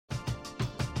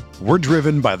We're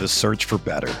driven by the search for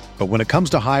better. But when it comes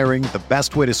to hiring, the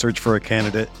best way to search for a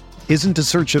candidate isn't to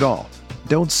search at all.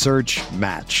 Don't search,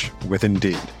 match with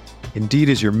Indeed. Indeed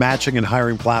is your matching and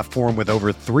hiring platform with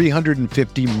over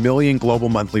 350 million global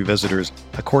monthly visitors,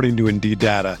 according to Indeed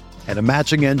data, and a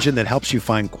matching engine that helps you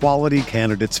find quality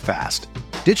candidates fast.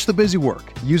 Ditch the busy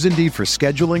work. Use Indeed for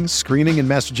scheduling, screening, and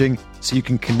messaging so you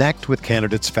can connect with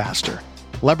candidates faster.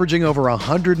 Leveraging over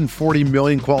 140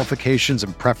 million qualifications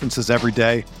and preferences every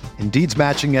day, Indeed's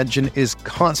matching engine is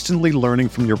constantly learning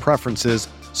from your preferences,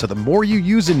 so the more you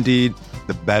use Indeed,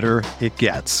 the better it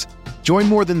gets. Join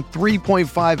more than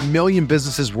 3.5 million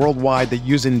businesses worldwide that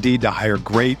use Indeed to hire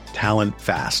great talent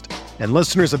fast. And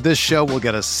listeners of this show will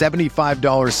get a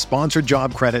 $75 sponsored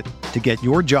job credit to get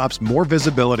your jobs more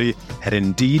visibility at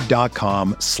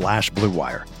Indeed.com/Blue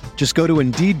Wire. Just go to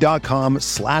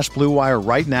Indeed.com/Blue Wire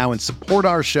right now and support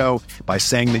our show by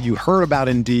saying that you heard about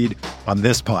Indeed on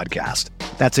this podcast.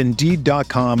 That's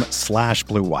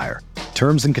Indeed.com/Blue Wire.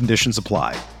 Terms and conditions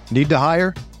apply. Need to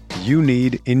hire? You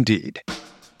need Indeed.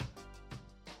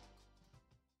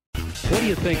 What do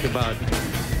you think about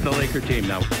the Laker team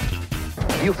now?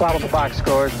 You follow the box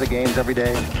scores of the games every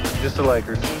day? Just the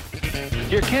Lakers.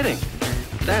 You're kidding.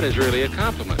 That is really a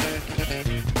compliment.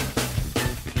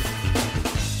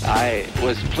 I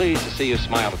was pleased to see you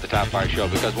smile at the top of our show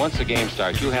because once the game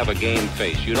starts, you have a game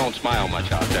face. You don't smile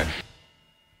much out there.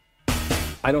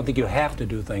 I don't think you have to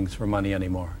do things for money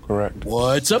anymore. Correct.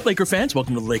 What's up, Laker fans?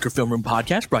 Welcome to the Laker Film Room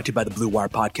Podcast, brought to you by the Blue Wire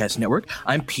Podcast Network.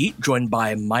 I'm Pete, joined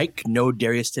by Mike, no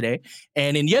Darius today.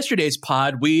 And in yesterday's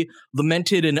pod, we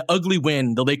lamented an ugly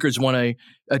win. The Lakers won an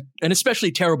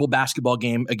especially terrible basketball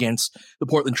game against the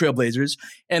Portland Trail Blazers.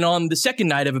 And on the second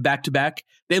night of a back-to-back,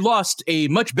 they lost a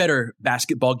much better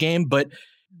basketball game, but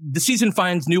the season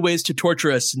finds new ways to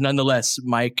torture us nonetheless,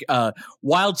 Mike.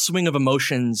 Wild swing of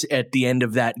emotions at the end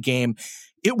of that game.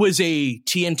 It was a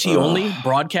TNT-only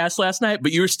broadcast last night,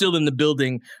 but you were still in the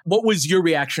building. What was your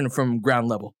reaction from ground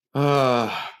level?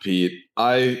 Pete,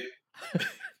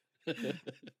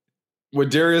 when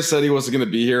Darius said he wasn't going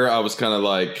to be here, I was kind of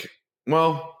like,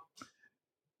 well,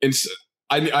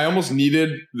 I almost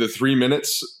needed the 3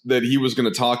 minutes that he was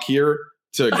going to talk here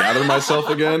to gather myself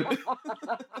again.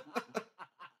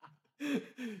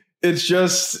 It's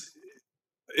just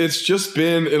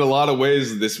been in a lot of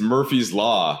ways this Murphy's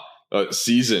Law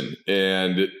season,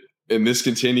 and this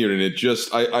continued, and it just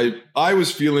I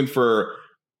was feeling for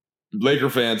Laker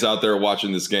fans out there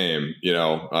watching this game,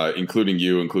 including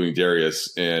you, including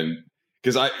Darius, and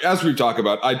because as we've talked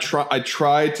about, I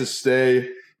try to stay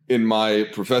in my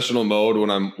professional mode when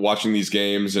I'm watching these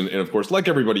games, and of course, like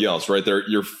everybody else, right there,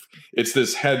 it's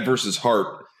this head versus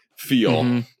heart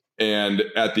feel, and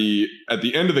at the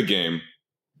end of the game,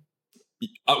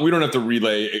 we don't have to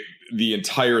relay the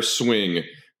entire swing.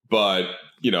 But,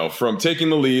 from taking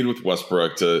the lead with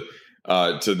Westbrook to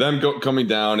them coming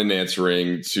down and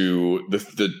answering to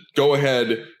the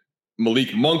go-ahead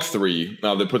Malik Monk three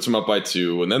that puts him up by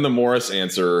 2, and then the Morris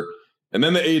answer, and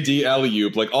then the AD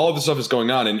alley-oop, like all of the stuff is going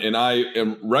on. And I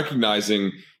am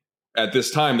recognizing at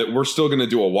this time that we're still going to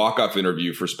do a walk-off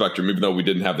interview for Spectrum, even though we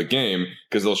didn't have the game,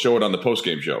 because they'll show it on the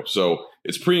post-game show. So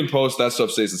it's pre and post, that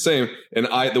stuff stays the same. And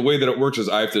the way that it works is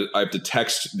I have to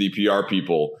text the PR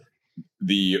people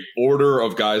the order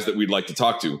of guys that we'd like to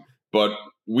talk to, but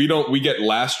we get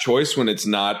last choice when it's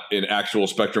not an actual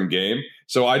Spectrum game.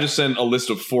 So I just send a list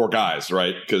of 4 guys,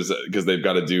 right? Because they've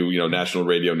got to do, national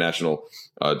radio, national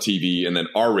TV, and then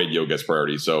our radio gets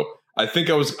priority. So I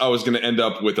think I was going to end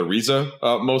up with Ariza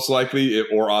most likely,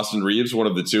 or Austin Reeves, one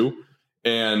of the two.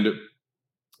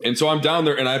 And so I'm down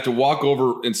there and I have to walk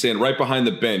over and stand right behind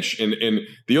the bench. And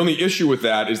the only issue with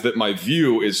that is that my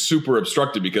view is super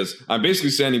obstructed because I'm basically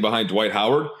standing behind Dwight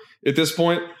Howard at this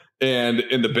point, and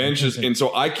the bench is, and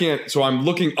so I can't, so I'm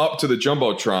looking up to the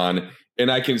Jumbotron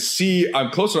and I can see, I'm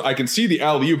closer, I can see the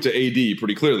alley-oop to AD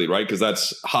pretty clearly, right? Because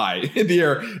that's high in the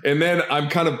air. And then I'm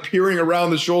kind of peering around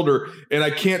the shoulder and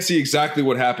I can't see exactly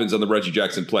what happens on the Reggie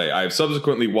Jackson play. I've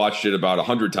subsequently watched it about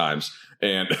 100 times,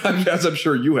 and as I'm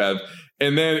sure you have.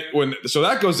 And then so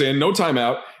that goes in, no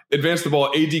timeout, advance the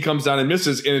ball, AD comes down and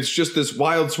misses, and it's just this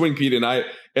wild swing, Pete. And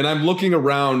I'm looking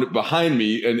around behind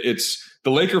me, and it's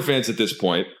the Laker fans at this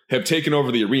point have taken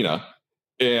over the arena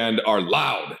and are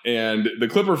loud, and the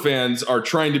Clipper fans are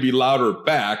trying to be louder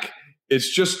back.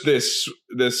 It's just this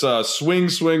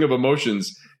swing of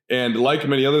emotions, and like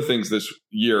many other things this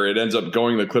year, it ends up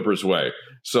going the Clippers' way.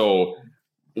 So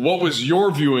what was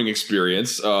your viewing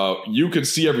experience? You could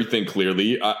see everything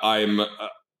clearly. I'm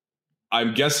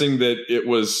guessing that it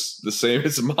was the same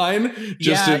as mine.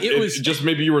 Just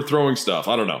maybe you were throwing stuff.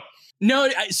 I don't know. No,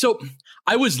 so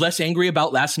I was less angry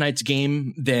about last night's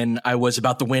game than I was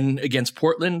about the win against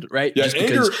Portland, right? Yeah,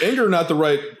 anger not the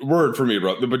right word for me,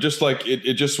 bro. But just like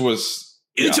it just was.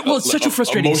 It's such a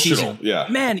frustrating season. Yeah,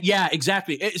 man. Yeah,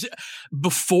 exactly.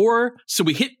 So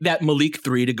we hit that Malik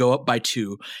 3 to go up by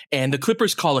 2, and the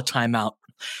Clippers call a timeout.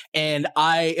 And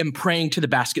I am praying to the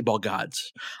basketball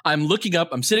gods. I'm looking up.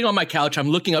 I'm sitting on my couch. I'm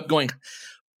looking up, going,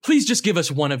 please just give us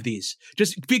one of these.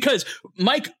 Just because,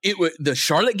 Mike, the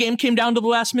Charlotte game came down to the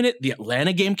last minute. The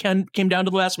Atlanta game came down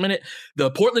to the last minute.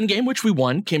 The Portland game, which we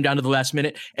won, came down to the last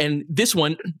minute. And this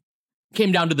one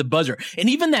came down to the buzzer. And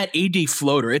even that AD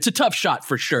floater, it's a tough shot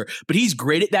for sure, but he's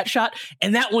great at that shot.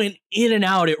 And that went in and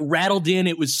out. It rattled in.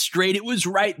 It was straight. It was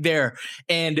right there.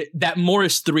 And that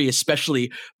Morris 3,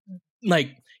 especially,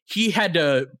 like, he had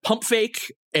to pump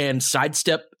fake and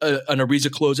sidestep an Ariza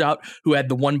closeout who had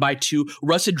the 1x2.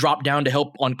 Russ had dropped down to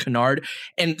help on Kennard.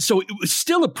 And so it was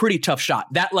still a pretty tough shot.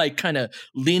 That like kind of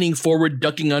leaning forward,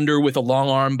 ducking under with a long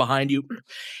arm behind you.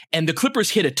 And the Clippers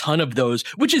hit a ton of those,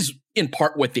 which is in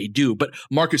part what they do. But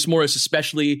Marcus Morris,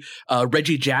 especially,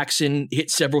 Reggie Jackson hit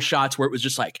several shots where it was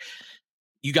just like,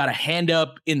 you got a hand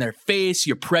up in their face,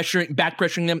 you're back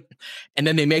pressuring them. And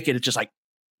then they make it. It's just like,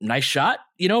 nice shot,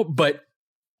 but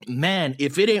man,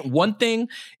 if it ain't one thing,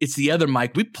 it's the other,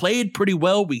 Mike. We played pretty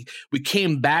well. We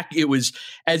came back. It was,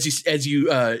 as you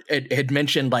had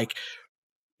mentioned, like,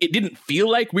 it didn't feel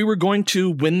like we were going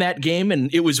to win that game.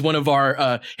 And it was one of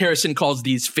our, Harrison calls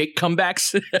these fake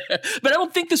comebacks. But I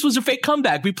don't think this was a fake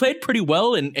comeback. We played pretty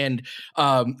well and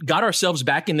got ourselves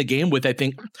back in the game with, I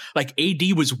think, like,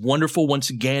 AD was wonderful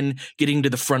once again, getting to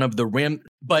the front of the rim.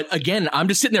 But again, I'm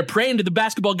just sitting there praying to the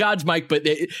basketball gods, Mike, but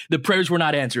the prayers were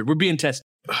not answered. We're being tested.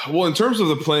 Well, in terms of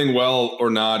the playing well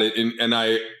or not, and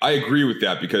I agree with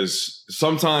that, because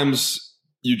sometimes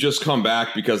you just come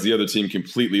back because the other team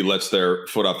completely lets their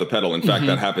foot off the pedal. In fact,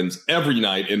 that happens every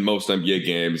night in most NBA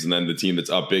games, and then the team that's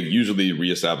up big usually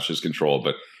reestablishes control.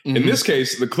 But in this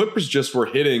case, the Clippers just were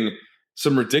hitting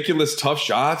some ridiculous tough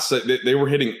shots. They were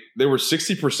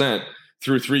 60%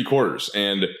 through 3 quarters,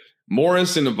 and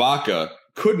Morris and Ibaka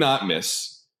could not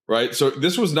miss, right? So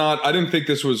this was not, I didn't think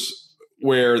this was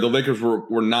where the Lakers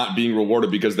were not being rewarded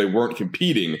because they weren't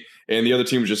competing and the other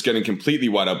team was just getting completely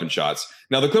wide open shots.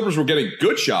 Now, the Clippers were getting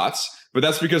good shots, but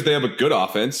that's because they have a good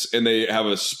offense and they have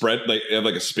a spread, they have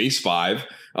like a space 5.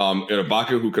 And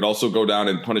Ibaka, who could also go down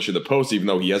and punish in the post, even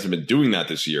though he hasn't been doing that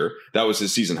this year. That was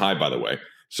his season high, by the way.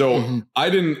 So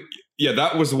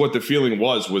that was what the feeling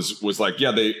was like,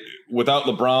 without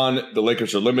LeBron, the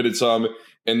Lakers are limited some.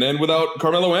 And then without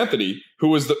Carmelo Anthony, who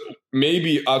was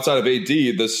maybe outside of AD,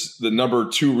 the number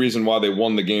 2 reason why they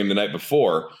won the game the night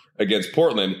before against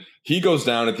Portland, he goes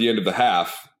down at the end of the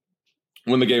half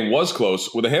when the game was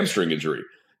close with a hamstring injury.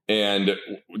 And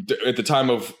at the time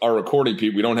of our recording,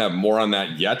 Pete, we don't have more on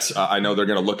that yet. I know they're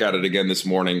going to look at it again this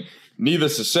morning.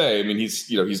 Needless to say, I mean, he's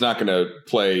not going to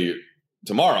play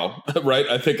tomorrow, right?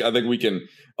 I think we can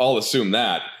all assume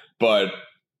that. But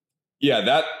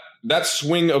yeah, that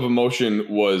swing of emotion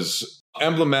was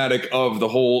emblematic of the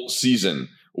whole season,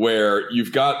 where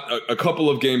you've got a couple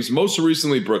of games, most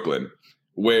recently Brooklyn,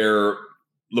 where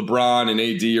LeBron and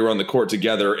AD are on the court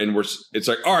together, and it's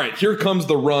like, all right, here comes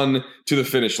the run to the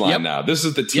finish line now. This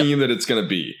is the team that it's going to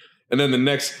be. And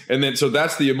then so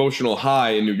that's the emotional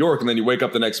high in New York. And then you wake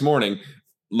up the next morning,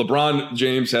 LeBron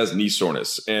James has knee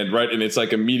soreness, and it's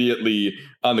like immediately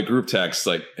on the group text,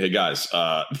 like, hey guys,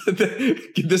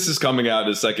 this is coming out in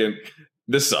a second.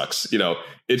 This sucks.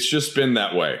 It's just been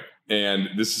that way. And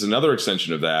this is another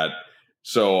extension of that.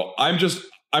 So I'm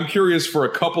curious for a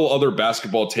couple other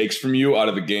basketball takes from you out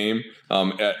of the game.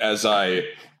 As I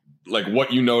like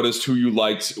what you noticed, who you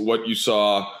liked, what you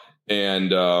saw,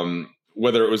 and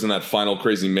whether it was in that final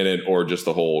crazy minute or just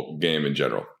the whole game in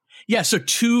general. Yeah. So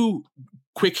 2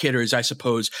 quick hitters, I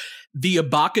suppose. The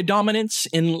Ibaka dominance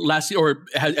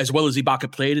as well as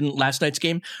Ibaka played in last night's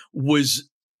game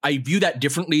I view that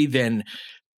differently than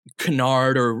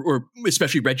Kennard or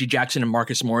especially Reggie Jackson and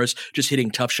Marcus Morris just hitting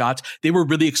tough shots. They were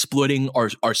really exploiting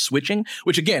our switching,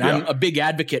 which again, I'm a big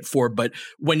advocate for. But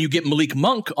when you get Malik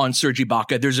Monk on Serge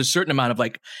Ibaka, there's a certain amount of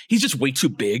he's just way too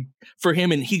big for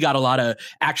him. And he got a lot of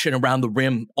action around the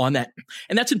rim on that.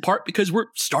 And that's in part because we're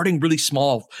starting really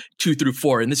small 2 through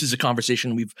 4. And this is a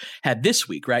conversation we've had this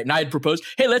week, right? And I had proposed,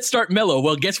 hey, let's start Melo.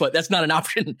 Well, guess what? That's not an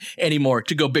option anymore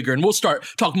to go bigger. And we'll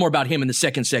talk more about him in the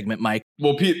second segment, Mike.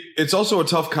 Well, Pete, it's also a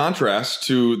tough contrast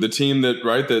to the team that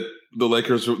the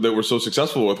Lakers that were so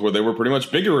successful with, where they were pretty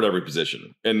much bigger at every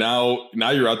position. And now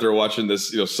you're out there watching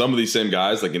this, some of these same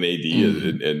guys like an AD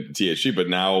and THG, but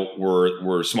now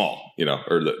we're small, or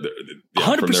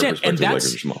 100%. And the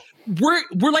Lakers are small.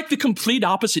 we're like the complete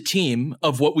opposite team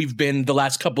of what we've been the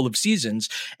last couple of seasons,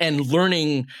 and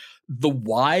learning the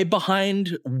why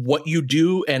behind what you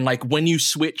do and like when you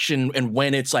switch and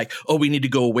when it's like, oh, we need to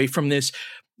go away from this.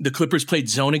 The Clippers played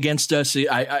zone against us.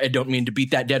 I don't mean to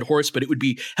beat that dead horse, but it would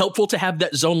be helpful to have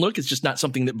that zone look. It's just not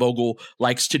something that Vogel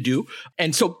likes to do.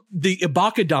 And so the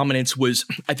Ibaka dominance was,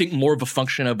 I think, more of a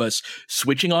function of us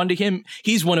switching onto him.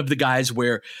 He's one of the guys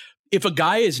where if a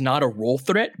guy is not a role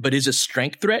threat, but is a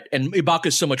strength threat, and Ibaka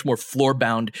is so much more floor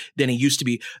bound than he used to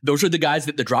be, those are the guys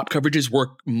that the drop coverages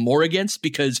work more against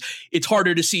because it's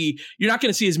harder to see. You're not going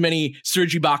to see as many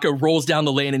Serge Ibaka rolls down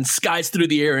the lane and skies through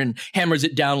the air and hammers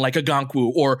it down like a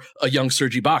Gankwu or a young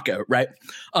Serge Ibaka, right?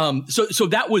 So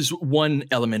that was one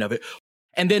element of it.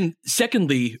 And then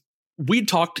secondly, we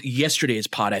talked yesterday's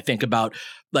pod, I think, about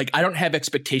like, I don't have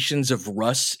expectations of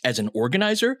Russ as an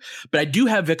organizer, but I do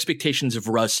have expectations of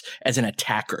Russ as an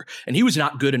attacker. And he was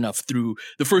not good enough through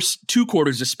the first 2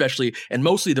 quarters, especially, and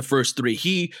mostly the first 3.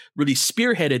 He really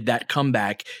spearheaded that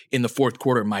comeback in the fourth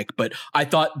quarter, Mike. But I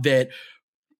thought that,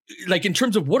 like, in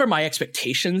terms of what are my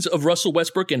expectations of Russell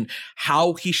Westbrook and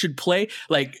how he should play,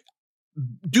 like,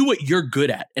 do what you're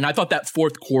good at. And I thought that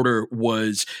fourth quarter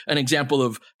was an example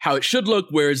of how it should look,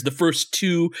 whereas the first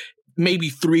 2, maybe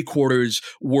 3 quarters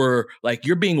were like,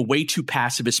 you're being way too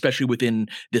passive, especially within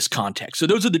this context. So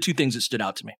those are the 2 things that stood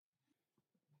out to me.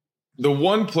 The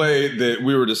one play that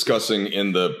we were discussing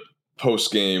in the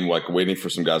post game, like waiting for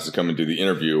some guys to come and do the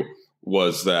interview,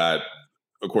 was that,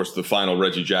 of course, the final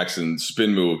Reggie Jackson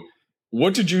spin move.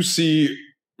 What did you see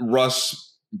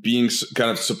Russ being kind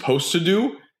of supposed to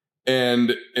do?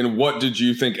 And what did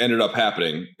you think ended up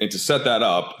happening? And to set that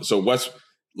up, so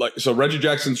Reggie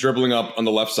Jackson's dribbling up on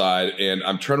the left side, and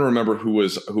I'm trying to remember who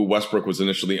Westbrook was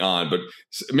initially on, but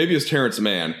maybe it's Terrence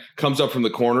Mann comes up from the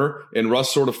corner, and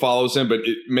Russ sort of follows him, but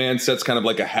Mann sets kind of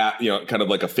like a hat, kind of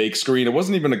like a fake screen. It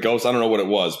wasn't even a ghost. I don't know what it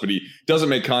was, but he doesn't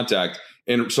make contact,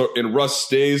 and Russ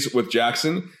stays with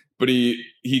Jackson. But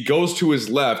he goes to his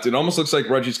left. It almost looks like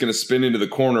Reggie's going to spin into the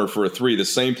corner for a 3, the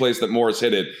same place that Morris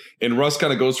hit it. And Russ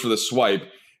kind of goes for the swipe.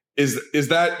 Is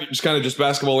that just kind of just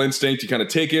basketball instinct? You kind of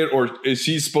take it, or is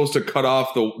he supposed to cut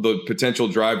off the potential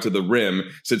drive to the rim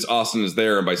since Austin is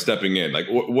there by stepping in? Like,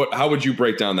 how would you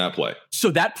break down that play? So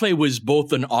that play was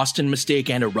both an Austin mistake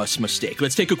and a Russ mistake.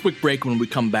 Let's take a quick break. When we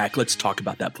come back, let's talk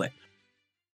about that play.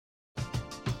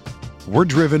 We're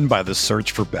driven by the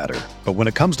search for better. But when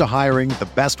it comes to hiring, the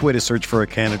best way to search for a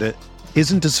candidate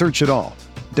isn't to search at all.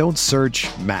 Don't search,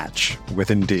 match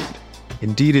with Indeed.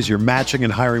 Indeed is your matching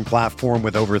and hiring platform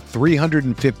with over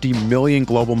 350 million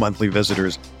global monthly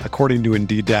visitors, according to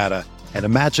Indeed data, and a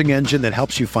matching engine that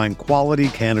helps you find quality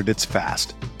candidates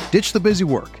fast. Ditch the busy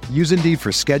work. Use Indeed for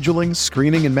scheduling,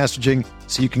 screening, and messaging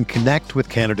so you can connect with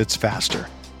candidates faster.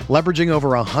 Leveraging over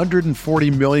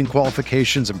 140 million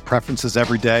qualifications and preferences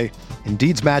every day,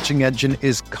 Indeed's matching engine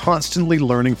is constantly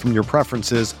learning from your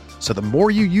preferences, so the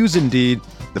more you use Indeed,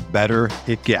 the better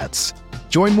it gets.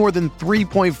 Join more than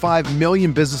 3.5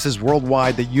 million businesses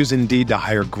worldwide that use Indeed to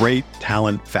hire great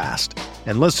talent fast.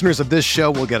 And listeners of this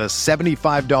show will get a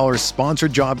 $75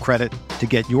 sponsored job credit to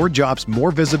get your jobs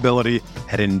more visibility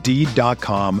at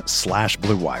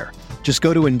Indeed.com/Blue Wire. Just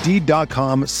go to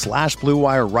Indeed.com/Blue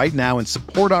Wire right now and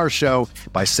support our show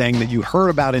by saying that you heard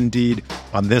about Indeed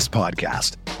on this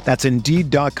podcast. That's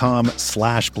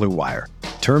Indeed.com/Blue Wire.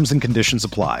 Terms and conditions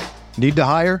apply. Need to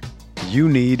hire? You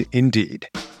need Indeed.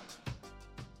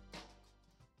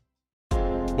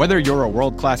 Whether you're a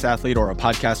world-class athlete or a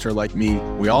podcaster like me,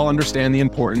 we all understand the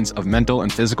importance of mental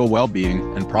and physical well-being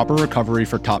and proper recovery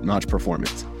for top-notch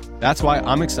performance. That's why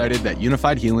I'm excited that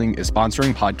Unified Healing is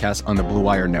sponsoring podcasts on the Blue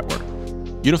Wire Network.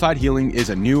 Unified Healing is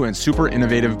a new and super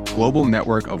innovative global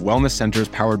network of wellness centers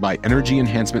powered by Energy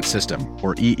Enhancement System,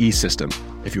 or EE System.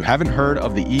 If you haven't heard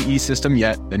of the EE System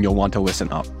yet, then you'll want to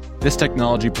listen up. This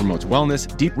technology promotes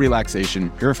wellness, deep relaxation,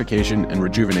 purification, and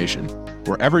rejuvenation.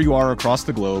 Wherever you are across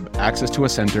the globe, access to a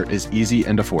center is easy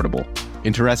and affordable.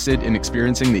 Interested in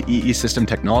experiencing the EE System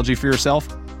technology for yourself?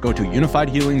 Go to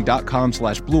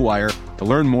unifiedhealing.com/Blue Wire to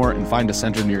learn more and find a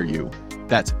center near you.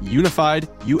 That's unified,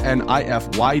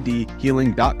 UNIFYD,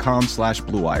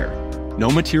 healing.com/Blue Wire. No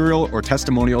material or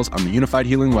testimonials on the Unified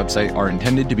Healing website are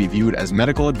intended to be viewed as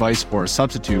medical advice or a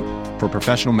substitute for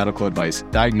professional medical advice,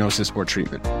 diagnosis, or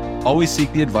treatment. Always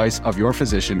seek the advice of your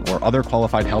physician or other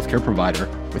qualified healthcare provider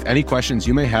with any questions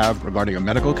you may have regarding a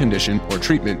medical condition or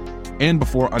treatment and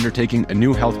before undertaking a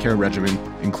new healthcare regimen,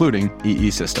 including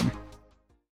EE System.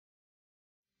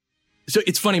 So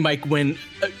it's funny, Mike, when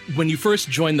you first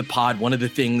joined the pod, one of the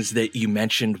things that you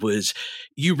mentioned was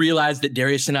you realized that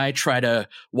Darius and I try to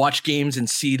watch games and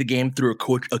see the game through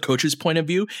a coach's point of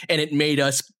view, and it made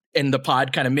us and the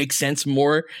pod kind of makes sense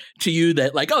more to you,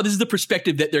 that like, oh, this is the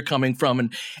perspective that they're coming from.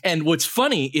 And what's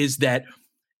funny is that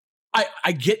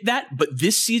I get that, but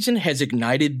this season has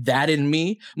ignited that in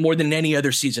me more than any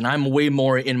other season. I'm way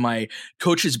more in my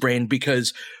coach's brain,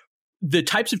 because the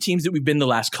types of teams that we've been the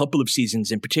last couple of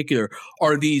seasons in particular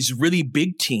are these really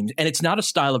big teams. And it's not a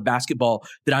style of basketball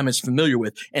that I'm as familiar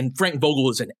with. And Frank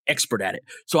Vogel is an expert at it.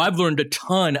 So I've learned a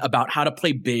ton about how to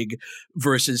play big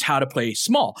versus how to play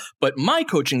small. But my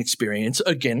coaching experience,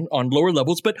 again, on lower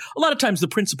levels, but a lot of times the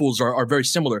principles are very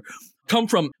similar, come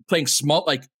from playing small,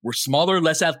 like we're smaller,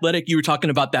 less athletic. You were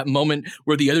talking about that moment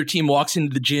where the other team walks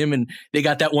into the gym and they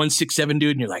got that 1'6'7"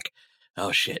 dude, and you're like,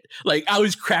 oh shit. Like, I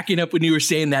was cracking up when you were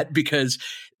saying that, because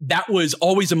that was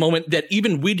always a moment that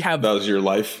even we'd have. That was your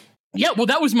life? Yeah, well,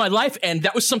 that was my life. And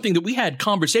that was something that we had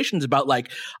conversations about. Like,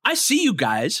 I see you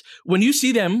guys, when you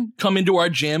see them come into our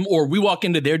gym, or we walk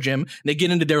into their gym, and they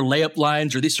get into their layup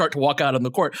lines, or they start to walk out on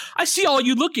the court. I see all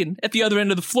you looking at the other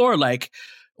end of the floor, like,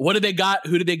 what do they got?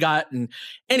 Who do they got? And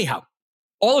anyhow,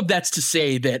 all of that's to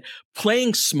say that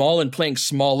playing small and playing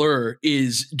smaller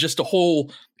is just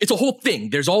it's a whole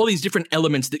thing. There's all these different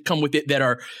elements that come with it that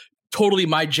are totally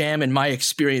my jam and my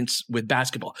experience with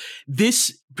basketball.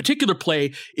 This particular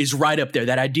play is right up there.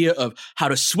 That idea of how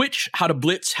to switch, how to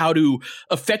blitz, how to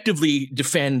effectively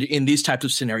defend in these types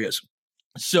of scenarios.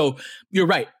 So you're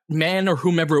right. Man, or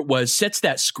whomever it was, sets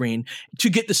that screen to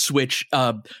get the switch.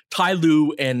 Ty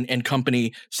Lue and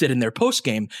company said in their post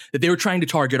game that they were trying to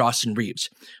target Austin Reaves.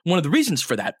 One of the reasons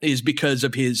for that is because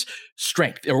of his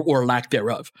strength or lack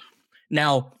thereof.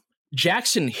 Now,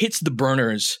 Jackson hits the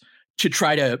burners to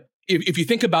try to, if you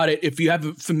think about it, if you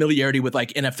have familiarity with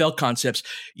like NFL concepts,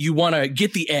 you want to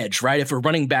get the edge, right? If a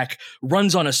running back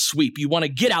runs on a sweep, you want to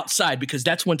get outside, because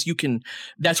that's when you can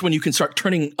start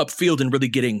turning upfield and really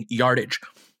getting yardage.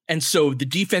 And so the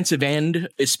defensive end,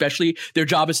 especially, their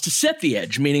job is to set the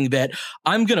edge, meaning that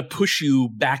I'm going to push you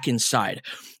back inside.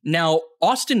 Now,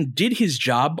 Austin did his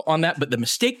job on that, but the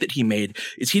mistake that he made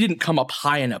is he didn't come up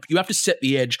high enough. You have to set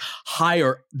the edge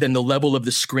higher than the level of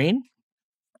the screen.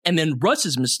 And then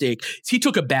Russ's mistake is he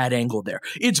took a bad angle there.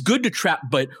 It's good to trap,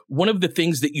 but one of the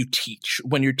things that you teach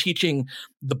when you're teaching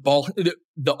the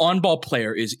on-ball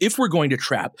player is, if we're going to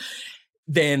trap,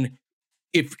 then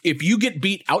if you get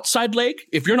beat outside leg,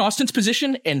 if you're in Austin's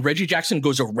position and Reggie Jackson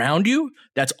goes around you,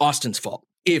 that's Austin's fault.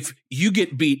 If you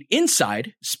get beat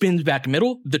inside, spins back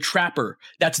middle, the trapper,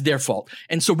 that's their fault.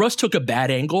 And so Russ took a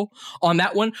bad angle on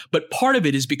that one. But part of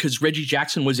it is because Reggie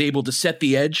Jackson was able to set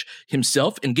the edge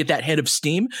himself and get that head of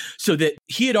steam, so that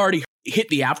he had already hit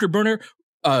the afterburner.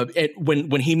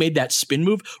 When he made that spin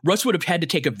move, Russ would have had to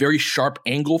take a very sharp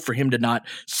angle for him to not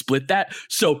split that.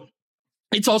 So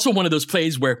it's also one of those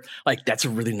plays where, like, that's a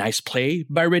really nice play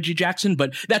by Reggie Jackson.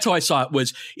 But that's how I saw it.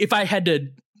 Was if I had to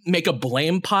make a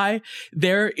blame pie,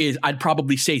 I'd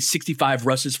probably say 65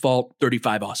 Russ's fault,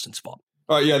 35 Austin's fault.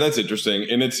 Yeah, that's interesting.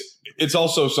 And it's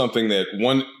also something that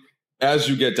as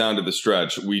you get down to the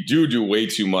stretch, we do way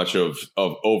too much of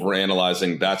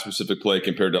overanalyzing that specific play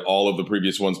compared to all of the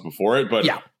previous ones before it. But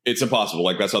It's impossible.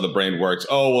 Like, that's how the brain works.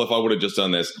 Oh, well, if I would have just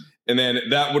done this. And then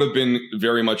that would have been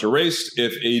very much erased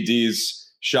if AD's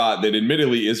shot, that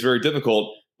admittedly is very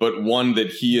difficult, but one that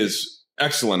he is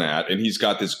excellent at, and he's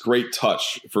got this great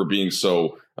touch for being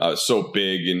so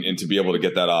big and to be able to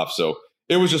get that off. So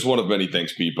it was just one of many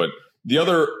things, Pete. But the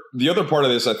other part of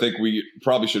this, I think we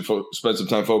probably should spend some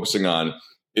time focusing on,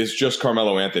 is just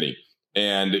Carmelo Anthony.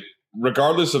 And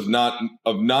regardless of not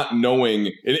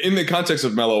knowing, in the context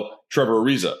of Melo, Trevor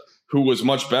Ariza, who was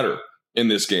much better in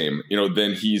this game,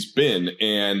 than he's been,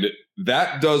 and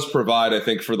that does provide, I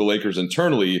think, for the Lakers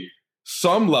internally,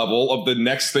 some level of the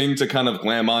next thing to kind of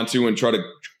glam onto and try to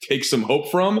take some hope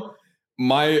from.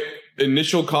 My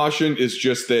initial caution is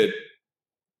just that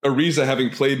Ariza, having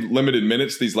played limited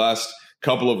minutes these last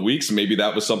couple of weeks, maybe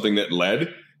that was something that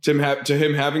led to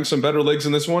him having some better legs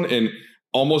in this one. And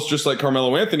almost just like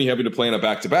Carmelo Anthony having to play in a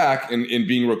back-to-back and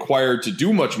being required to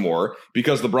do much more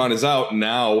because LeBron is out,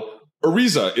 now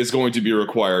Ariza is going to be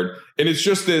required. And it's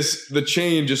just the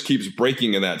chain just keeps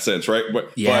breaking in that sense, right?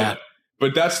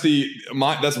 But that's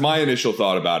my initial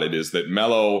thought about it, is that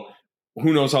Melo,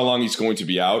 who knows how long he's going to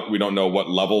be out. We don't know what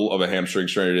level of a hamstring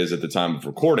strain it is at the time of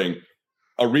recording.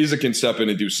 Ariza can step in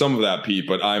and do some of that, Pete,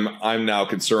 but I'm now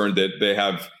concerned that they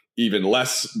have even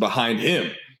less behind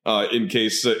him in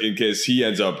case he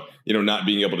ends up not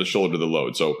being able to shoulder the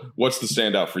load. So what's the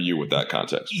standout for you with that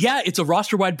context? Yeah, it's a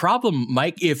roster-wide problem,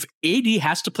 Mike. If AD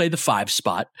has to play the 5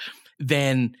 spot,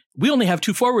 then we only have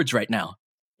 2 forwards right now,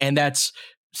 and that's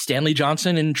Stanley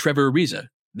Johnson and Trevor Ariza.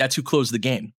 That's who closed the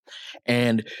game.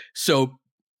 And so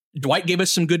Dwight gave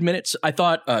us some good minutes. I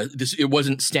thought it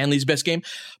wasn't Stanley's best game,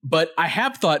 but I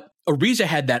have thought Ariza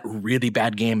had that really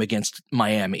bad game against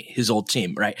Miami, his old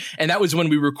team, right? And that was when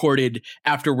we recorded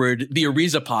afterward the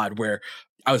Ariza pod, where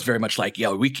I was very much like,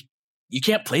 yo, you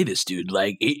can't play this dude.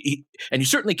 Like, and you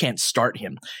certainly can't start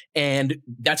him. And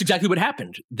that's exactly what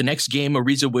happened. The next game,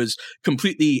 Ariza was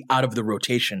completely out of the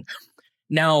rotation.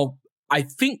 Now, I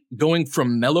think going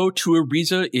from Melo to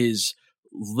Ariza is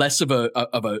less of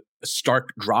a stark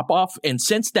drop off. And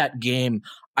since that game,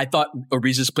 I thought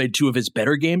Ariza's played two of his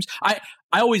better games. I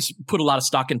always put a lot of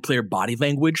stock in player body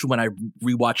language when I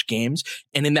rewatch games.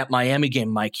 And in that Miami game,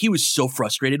 Mike, he was so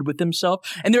frustrated with himself.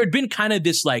 And there had been kind of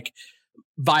this like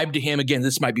vibe to him. Again,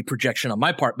 this might be projection on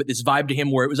my part, but this vibe to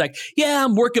him where it was like, yeah,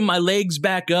 I'm working my legs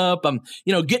back up. I'm,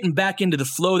 getting back into the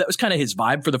flow. That was kind of his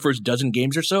vibe for the first dozen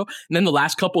games or so. And then the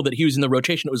last couple that he was in the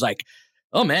rotation, it was like,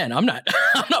 oh man, I'm not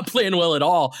playing well at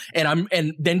all.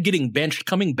 And then getting benched,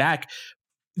 coming back,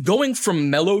 going from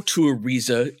Melo to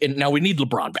Ariza. And now we need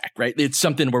LeBron back, right? It's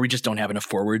something where we just don't have enough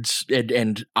forwards.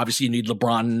 And obviously you need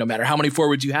LeBron no matter how many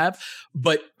forwards you have.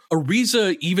 But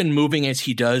Ariza, even moving as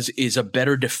he does, is a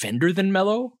better defender than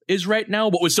Melo is right now.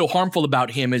 What was so harmful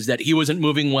about him is that he wasn't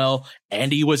moving well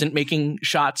and he wasn't making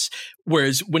shots.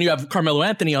 Whereas when you have Carmelo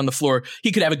Anthony on the floor,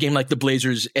 he could have a game like the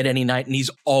Blazers at any night and he's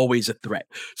always a threat.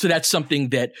 So that's something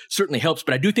that certainly helps.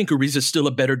 But I do think Ariza is still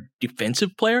a better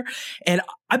defensive player. And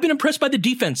I've been impressed by the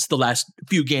defense the last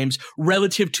few games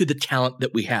relative to the talent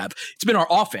that we have. It's been our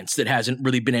offense that hasn't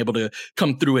really been able to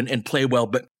come through and play well.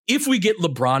 But if we get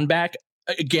LeBron back,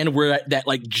 again, we're at that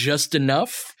like just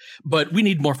enough, but we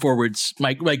need more forwards,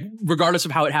 Mike. Like regardless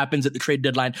of how it happens at the trade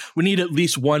deadline, we need at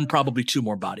least one, probably two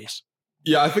more bodies.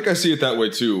 Yeah, I think I see it that way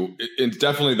too. And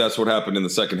definitely that's what happened in the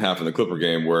second half in the Clipper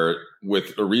game, where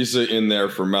with Ariza in there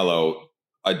for Melo,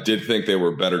 I did think they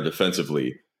were better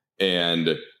defensively.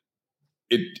 And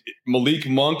Malik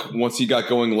Monk, once he got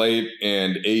going late,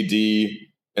 and AD,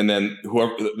 and then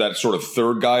whoever that sort of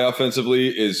third guy offensively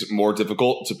is more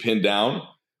difficult to pin down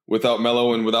without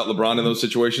Melo and without LeBron in those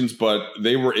situations, but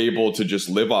they were able to just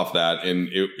live off that. And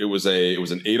it was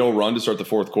an 8-0 run to start the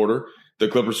fourth quarter. The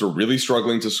Clippers were really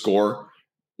struggling to score.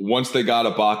 Once they got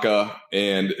Ibaka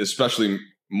and especially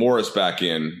Morris back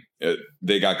in,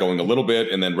 they got going a little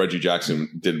bit. And then Reggie Jackson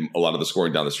did a lot of the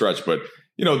scoring down the stretch. But,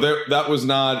 that was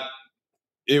not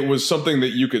 – it was something that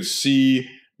you could see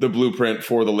the blueprint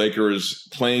for the Lakers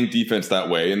playing defense that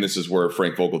way. And this is where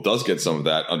Frank Vogel does get some of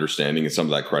that understanding and some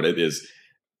of that credit is –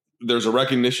 there's a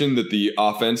recognition that the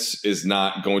offense is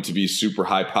not going to be super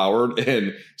high powered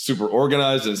and super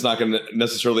organized, and it's not going to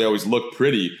necessarily always look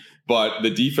pretty, but the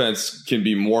defense can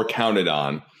be more counted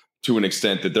on to an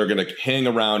extent that they're going to hang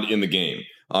around in the game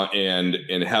and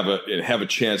have a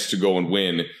chance to go and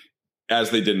win,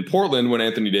 as they did in Portland when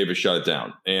Anthony Davis shut it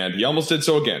down. And he almost did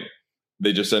so again.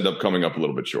 They just end up coming up a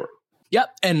little bit short. Yep,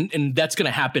 and that's going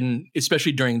to happen,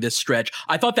 especially during this stretch.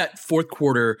 I thought that fourth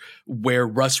quarter where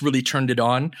Russ really turned it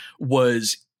on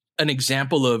was an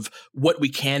example of what we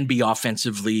can be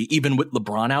offensively, even with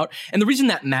LeBron out. And the reason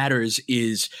that matters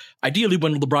is ideally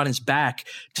when LeBron is back,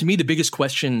 to me, the biggest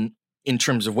question in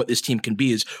terms of what this team can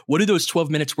be is what do those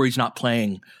 12 minutes where he's not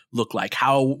playing look like?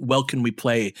 How well can we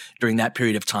play during that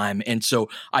period of time? And so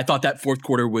I thought that fourth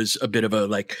quarter was a bit of a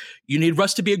like, you need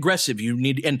Russ to be aggressive.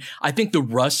 And I think the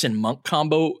Russ and Monk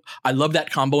combo, I love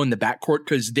that combo in the backcourt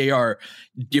because they are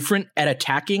different at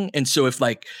attacking. And so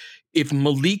if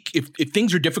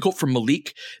things are difficult for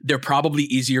Malik, they're probably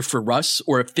easier for Russ.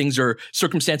 Or if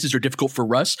circumstances are difficult for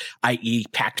Russ, i.e.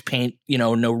 packed paint,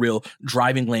 no real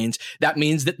driving lanes, that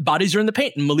means that bodies are in the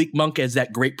paint. And Malik Monk as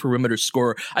that great perimeter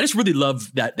scorer. I just really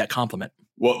love that compliment.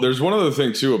 Well, there's one other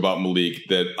thing too about Malik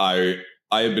that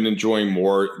I have been enjoying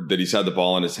more, that he's had the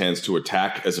ball in his hands to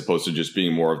attack as opposed to just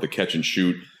being more of the catch and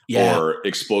shoot or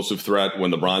explosive threat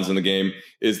when LeBron's in the game,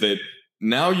 is that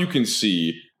now you can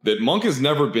see that Monk has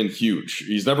never been huge.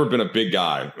 He's never been a big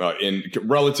guy in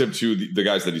relative to the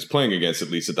guys that he's playing against, at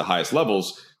least at the highest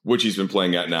levels, which he's been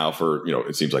playing at now for,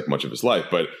 it seems like much of his life.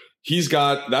 But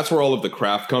that's where all of the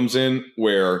craft comes in,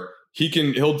 where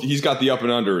he's got the up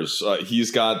and unders. He's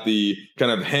got the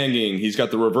kind of hanging. He's got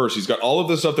the reverse. He's got all of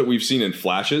the stuff that we've seen in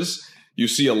flashes. You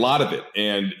see a lot of it,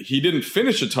 and he didn't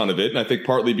finish a ton of it. And I think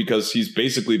partly because he's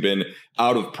basically been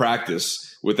out of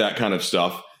practice with that kind of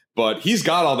stuff, but he's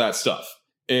got all that stuff.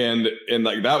 And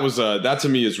like that to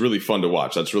me is really fun to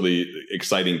watch. That's really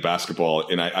exciting basketball.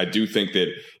 And I do think that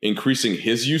increasing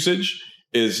his usage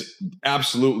is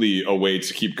absolutely a way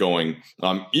to keep going.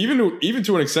 Even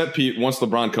to an extent, Pete, once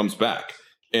LeBron comes back.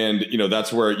 And,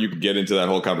 that's where you can get into that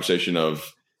whole conversation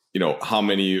of, how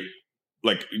many,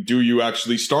 like, do you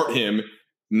actually start him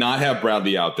not have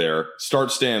Bradley out there, start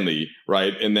Stanley,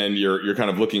 right? And then you're kind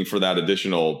of looking for that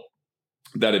additional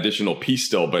piece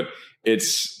still. But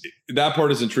that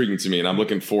part is intriguing to me, and I'm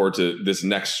looking forward to this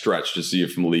next stretch to see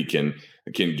if Malik can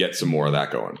get some more of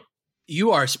that going.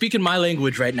 You are speaking my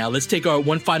language right now. Let's take our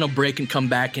one final break and come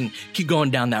back and keep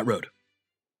going down that road.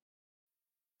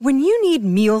 When you need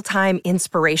mealtime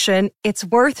inspiration, it's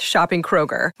worth shopping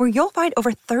Kroger, where you'll find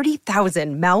over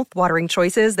 30,000 mouth-watering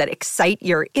choices that excite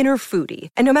your inner foodie.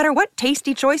 And no matter what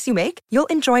tasty choice you make, you'll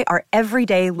enjoy our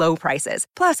everyday low prices,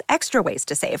 plus extra ways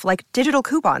to save, like digital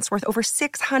coupons worth over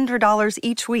 $600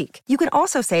 each week. You can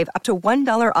also save up to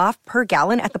 $1 off per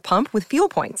gallon at the pump with fuel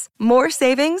points. More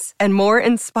savings and more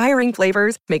inspiring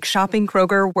flavors make shopping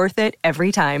Kroger worth it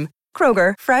every time.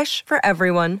 Kroger, fresh for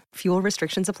everyone. Fuel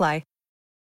restrictions apply.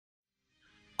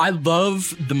 I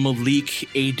love the Malik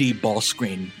AD ball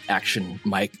screen action,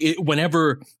 Mike.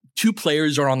 Whenever two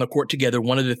players are on the court together,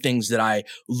 one of the things that I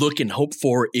look and hope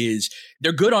for is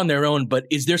they're good on their own, but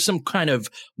is there some kind of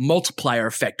multiplier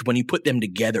effect when you put them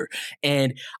together?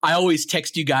 And I always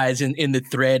text you guys in the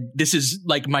thread. This is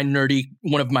like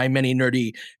one of my many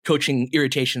nerdy coaching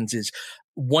irritations is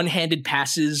one-handed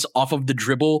passes off of the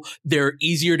dribble. They're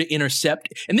easier to intercept.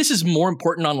 And this is more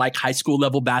important on like high school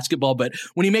level basketball. But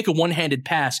when you make a one-handed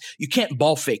pass, you can't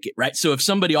ball fake it, right? So if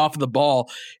somebody off of the ball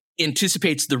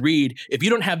anticipates the read, if you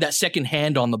don't have that second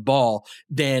hand on the ball,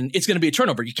 then it's going to be a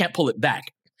turnover. You can't pull it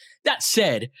back. That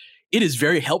said, it is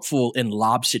very helpful in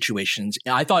lob situations.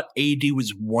 I thought AD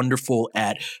was wonderful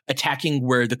at attacking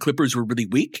where the Clippers were really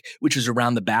weak, which is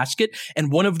around the basket.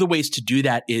 And one of the ways to do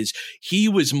that is he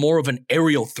was more of an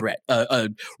aerial threat,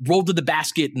 roll to the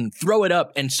basket and throw it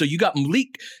up. And so you got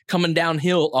Malik coming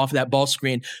downhill off that ball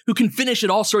screen who can finish at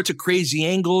all sorts of crazy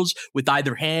angles with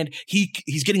either hand.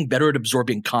 He's getting better at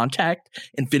absorbing contact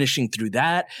and finishing through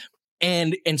that.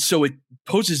 And so it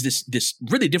poses this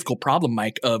really difficult problem,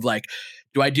 Mike, of like,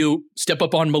 do I do step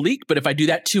up on Malik? But if I do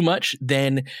that too much,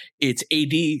 then it's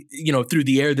AD, through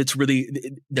the air that's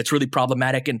really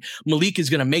problematic. And Malik is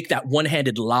going to make that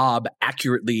one-handed lob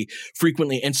accurately,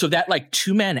 frequently. And so that like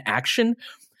two-man action,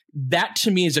 that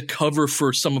to me is a cover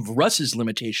for some of Russ's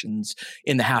limitations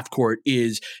in the half court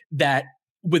is that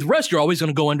with Russ, you're always going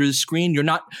to go under the screen. I'm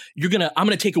going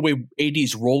to take away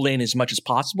AD's roll lane as much as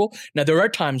possible. Now, there are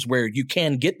times where you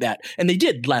can get that, and they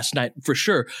did last night for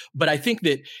sure. But I think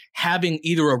that having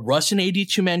either a Russ and AD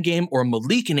two-man game or a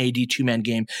Malik and AD two-man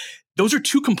game, those are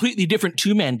two completely different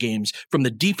two-man games from the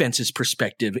defense's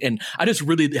perspective. And I just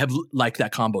really have liked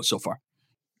that combo so far.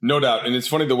 No doubt. And it's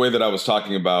funny the way that I was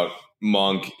talking about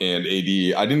Monk and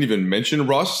AD, I didn't even mention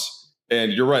Russ.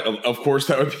 And you're right. Of course,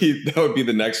 that would be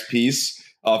the next piece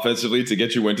offensively to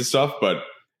get you into stuff, but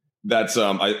that's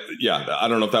I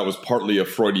don't know if that was partly a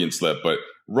Freudian slip, but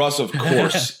Russ of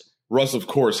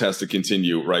course has to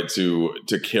continue, right, to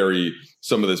carry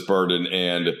some of this burden.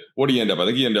 And what did he end up? I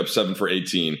think he ended up 7 for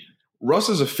 18.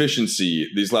 Russ's efficiency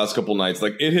these last couple nights,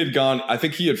 like it had gone, I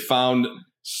think he had found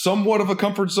somewhat of a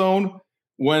comfort zone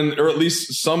or at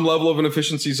least some level of an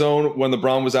efficiency zone when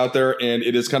LeBron was out there, and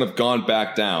it has kind of gone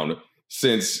back down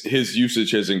since his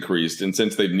usage has increased and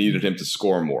since they've needed him to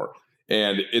score more.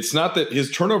 And it's not that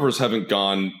his turnovers haven't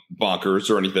gone bonkers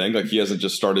or anything. Like he hasn't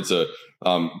just started to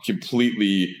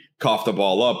completely cough the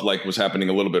ball up like was happening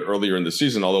a little bit earlier in the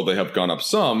season, although they have gone up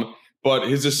some. But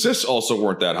his assists also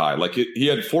weren't that high. Like he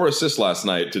had 4 assists last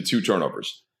night to 2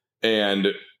 turnovers. And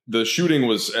the shooting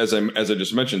was, as I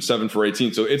just mentioned, 7 for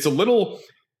 18. So it's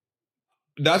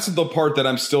that's the part that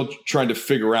I'm still trying to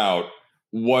figure out.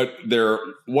 What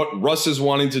Russ is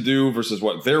wanting to do versus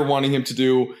what they're wanting him to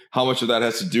do. How much of that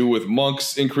has to do with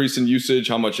Monk's increase in usage?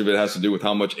 How much of it has to do with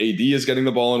how much AD is getting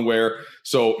the ball and where?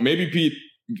 So maybe, Pete,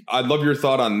 I'd love your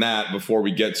thought on that before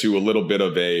we get to a little bit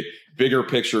of a bigger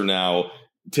picture now,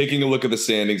 taking a look at the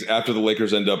standings after the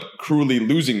Lakers end up cruelly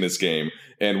losing this game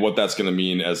and what that's going to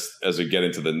mean as we get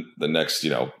into the next,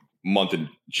 month and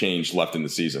change left in the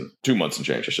season. 2 months and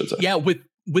change, I should say. Yeah,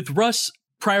 with Russ,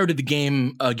 prior to the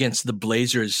game against the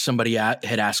Blazers, somebody had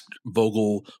asked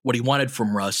Vogel what he wanted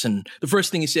from Russ. And the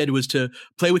first thing he said was to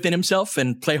play within himself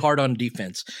and play hard on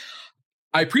defense.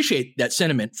 I appreciate that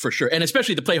sentiment for sure. And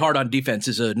especially the play hard on defense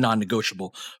is a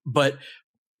non-negotiable. But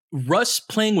Russ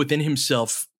playing within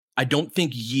himself, I don't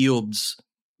think yields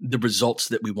the results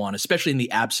that we want, especially in the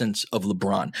absence of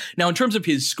LeBron. Now, in terms of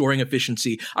his scoring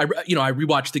efficiency, I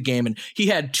rewatched the game and he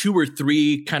had 2 or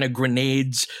 3 kind of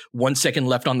grenades, 1 second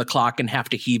left on the clock and have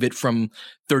to heave it from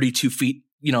 32 feet,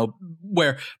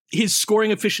 where his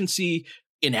scoring efficiency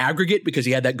in aggregate, because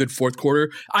he had that good fourth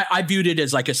quarter, I viewed it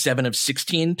as like a 7 of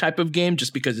 16 type of game,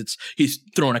 just because he's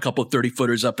throwing a couple of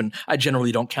 30-footers up and I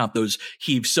generally don't count those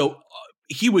heaves. So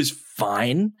he was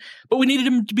fine, but we needed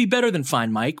him to be better than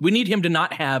fine, Mike. We need him to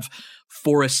not have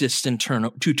 4 assists and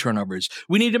 2 turnovers.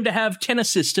 We need him to have 10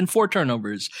 assists and 4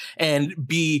 turnovers and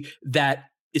be that,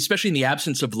 especially in the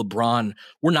absence of LeBron,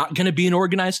 we're not going to be an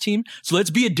organized team. So let's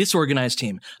be a disorganized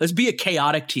team. Let's be a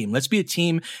chaotic team. Let's be a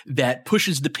team that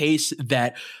pushes the pace,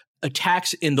 that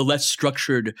attacks in the less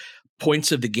structured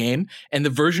points of the game. And the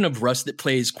version of Russ that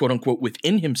plays, quote unquote,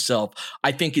 within himself,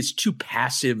 I think is too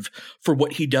passive for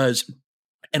what he does.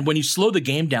 And when you slow the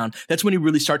game down, that's when you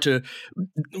really start to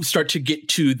get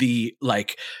to the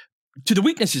to the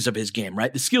weaknesses of his game,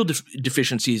 right? The skill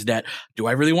deficiencies that, do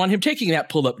I really want him taking that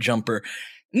pull-up jumper?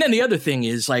 And then the other thing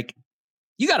is, like,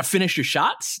 you got to finish your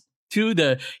shots too.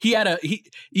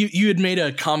 You had made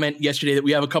a comment yesterday that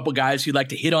we have a couple guys who like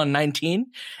to hit on 19,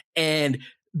 and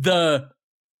the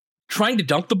trying to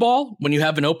dunk the ball when you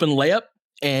have an open layup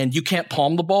and you can't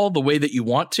palm the ball the way that you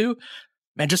want to,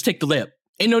 man, just take the layup.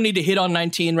 Ain't no need to hit on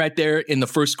 19 right there in the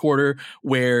first quarter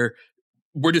where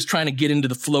we're just trying to get into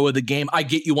the flow of the game. I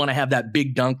get you want to have that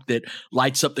big dunk that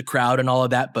lights up the crowd and all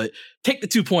of that, but take the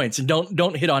 2 points and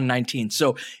don't hit on 19.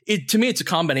 So to me, it's a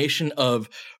combination of,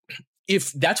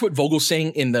 if that's what Vogel's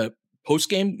saying in the post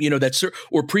game,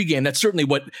 or pregame, that's certainly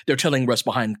what they're telling Russ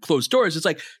behind closed doors. It's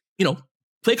like,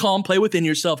 play calm, play within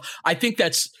yourself. I think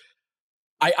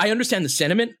I understand the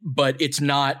sentiment, but it's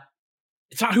not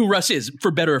who Russ is, for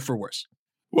better or for worse.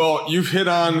 Well, you've hit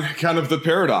on kind of the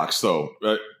paradox, though,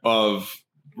 right, of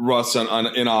Russ in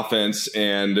offense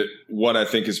and what I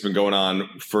think has been going on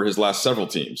for his last several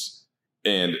teams.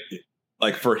 And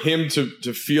like, for him to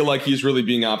feel like he's really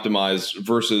being optimized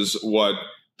versus what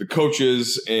the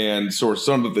coaches and sort of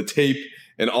some of the tape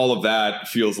and all of that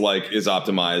feels like is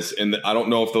optimized. And I don't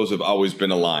know if those have always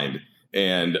been aligned.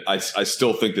 And I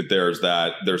still think that there's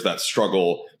that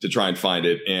struggle to try and find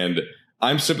it. And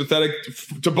I'm sympathetic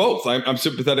to both. I'm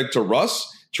sympathetic to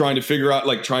Russ trying to figure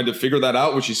that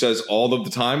out, which he says all of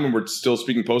the time when we're still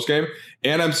speaking post game.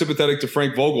 And I'm sympathetic to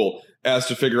Frank Vogel as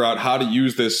to figure out how to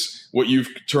use this, what you've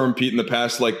termed, Pete, in the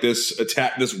past, like this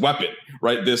attack, this weapon,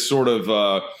 right? This sort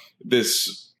of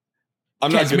this.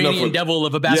 I'm not good enough with devil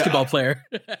of a basketball player.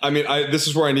 I mean, this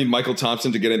is where I need Michael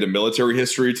Thompson to get into military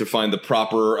history to find the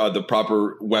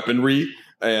proper weaponry.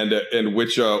 And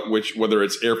which whether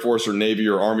it's Air Force or Navy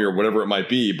or Army or whatever it might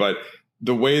be, but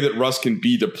the way that Russ can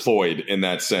be deployed in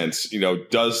that sense,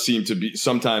 does seem to be,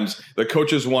 sometimes the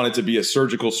coaches want it to be a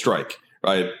surgical strike,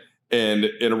 right? And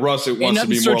in Russ, it wants to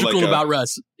be more like about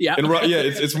Russ, yeah,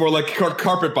 it's more like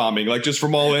carpet bombing, like just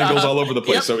from all angles, all over the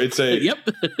place. Yep. So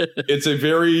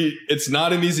it's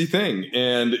not an easy thing,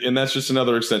 and that's just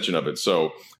another extension of it.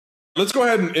 So let's go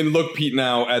ahead and look, Pete,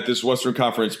 now at this Western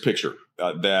Conference picture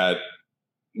that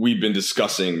we've been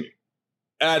discussing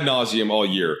ad nauseum all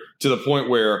year, to the point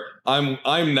where I'm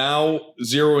now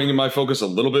zeroing in my focus a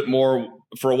little bit more.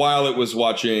 For a while, it was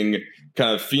watching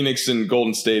kind of Phoenix and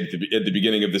Golden State at the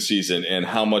beginning of the season, and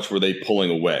how much were they pulling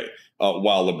away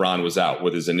while LeBron was out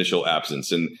with his initial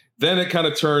absence. And then it kind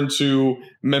of turned to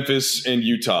Memphis and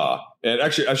Utah. And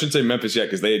actually, I shouldn't say Memphis yet,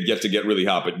 because they had yet to get really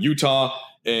hot, but Utah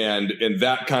and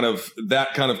that kind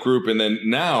of group. And then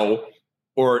now,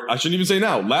 or I shouldn't even say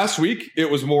now, last week,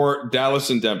 it was more Dallas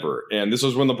and Denver. And this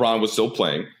was when LeBron was still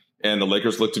playing, and the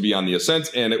Lakers looked to be on the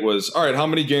ascent. And it was, all right, how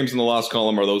many games in the loss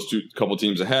column are those couple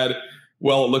teams ahead?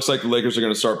 Well, it looks like the Lakers are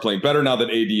going to start playing better now that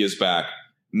AD is back.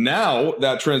 Now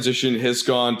that transition has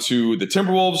gone to the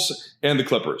Timberwolves and the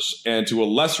Clippers, and to a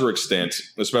lesser extent,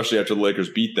 especially after the Lakers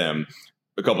beat them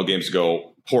a couple games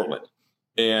ago, Portland.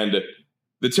 And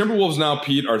the Timberwolves now,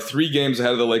 Pete, are 3 games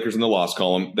ahead of the Lakers in the loss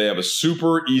column. They have a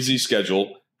super easy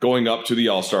schedule going up to the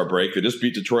All-Star break. They just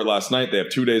beat Detroit last night. They have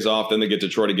 2 days off. Then they get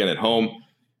Detroit again at home.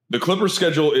 The Clippers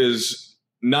schedule is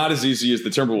not as easy as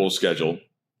the Timberwolves schedule.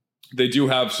 They do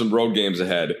have some road games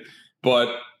ahead, but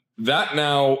that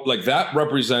now, like, that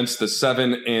represents the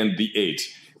 7 and the 8.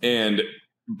 And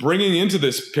bringing into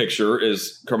this picture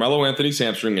is Carmelo Anthony's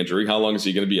hamstring injury. How long is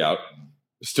he going to be out?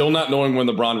 Still not knowing when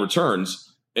LeBron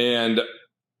returns. And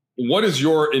what is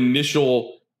your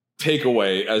initial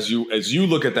takeaway as you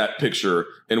look at that picture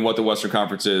and what the Western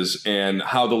Conference is and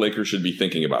how the Lakers should be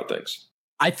thinking about things?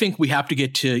 I think we have to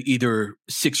get to either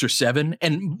 6 or 7.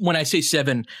 And when I say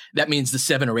 7, that means the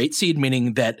 7 or 8 seed,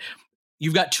 meaning that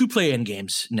you've got 2 play-in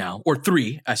games now, or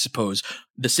 3, I suppose.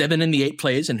 The 7 and the 8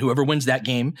 plays, and whoever wins that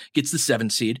game gets the 7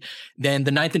 seed. Then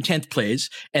the 9th and 10th plays,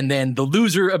 and then the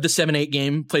loser of the 7-8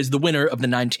 game plays the winner of the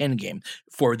 9-10 game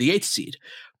for the 8th seed.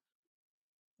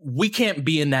 We can't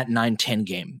be in that 9-10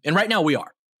 game. And right now we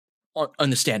are on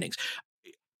the standings.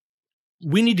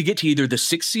 We need to get to either the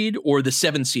 6th seed or the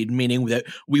 7th seed, meaning that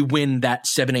we win that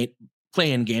 7-8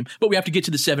 play-in game, but we have to get to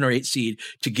the 7 or 8 seed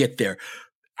to get there.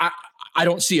 I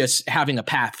don't see us having a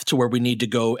path to where we need to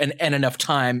go and enough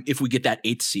time if we get that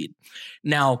 8th seed.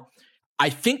 Now, I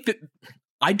think that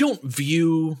I don't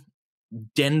view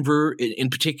Denver in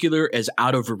particular as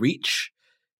out of reach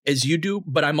as you do,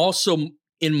 but I'm also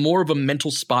in more of a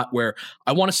mental spot where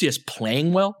I want to see us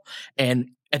playing well.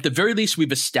 And at the very least,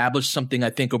 we've established something, I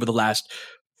think, over the last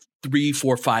 3,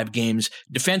 4, 5 games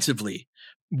defensively,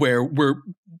 where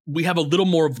we have a little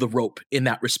more of the rope in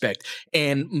that respect.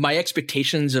 And my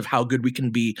expectations of how good we can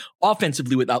be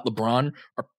offensively without LeBron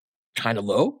are kind of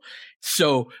low.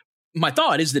 So my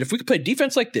thought is that if we could play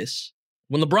defense like this,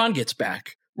 when LeBron gets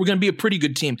back, we're going to be a pretty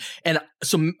good team. And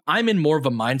so I'm in more of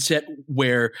a mindset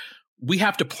where we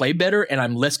have to play better, and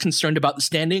I'm less concerned about the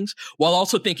standings, while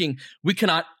also thinking we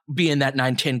cannot be in that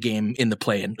 9-10 game in the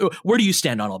play-in. Where do you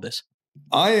stand on all this?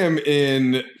 I am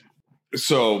in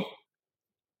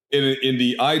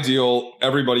the ideal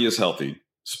everybody is healthy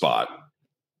spot,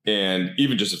 and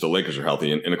even just if the Lakers are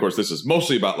healthy, and of course this is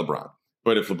mostly about LeBron,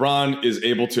 but if LeBron is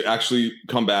able to actually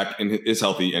come back and is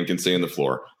healthy and can stay on the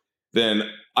floor, then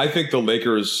I think the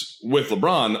Lakers with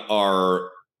LeBron are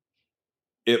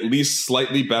at least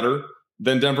slightly better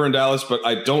than Denver and Dallas, but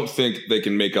I don't think they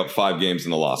can make up 5 games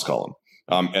in the loss column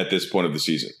at this point of the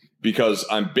season, because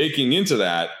I'm baking into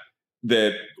that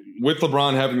with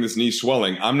LeBron having this knee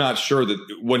swelling, I'm not sure that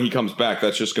when he comes back,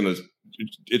 it's just going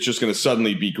to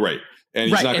suddenly be great. And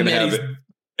he's not going to have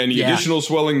any additional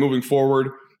swelling moving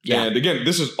forward. Yeah. And again,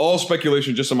 this is all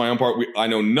speculation just on my own part. I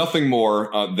know nothing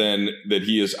more than that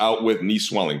he is out with knee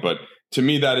swelling. But to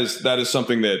me, that is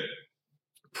something that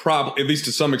probably, at least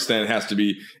to some extent, has to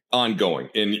be ongoing.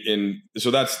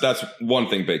 So that's one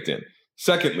thing baked in.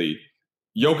 Secondly,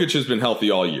 Jokic has been healthy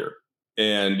all year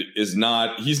and he's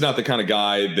not the kind of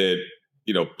guy that,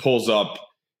 pulls up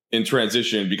in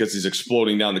transition because he's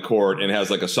exploding down the court and has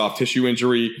like a soft tissue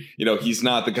injury. He's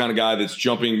not the kind of guy that's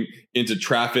jumping into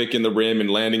traffic in the rim and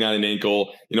landing on an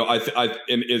ankle. And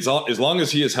as long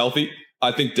as he is healthy,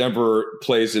 I think Denver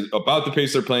plays at about the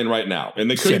pace they're playing right now. And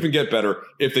they could even get better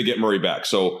if they get Murray back.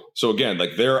 So again,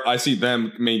 like I see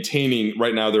them maintaining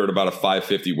right now, they're at about a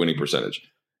 .550 winning percentage.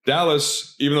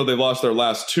 Dallas, even though they've lost their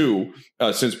last 2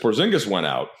 since Porzingis went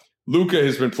out, Luka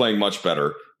has been playing much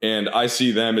better. And I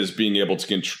see them as being able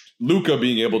to Luka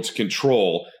being able to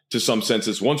control to some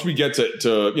senses. Once we get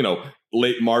to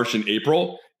late March and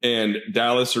April, and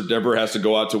Dallas or Denver has to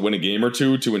go out to win a game or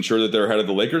two to ensure that they're ahead of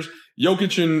the Lakers,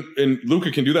 Jokic and Luka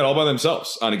can do that all by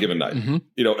themselves on a given night.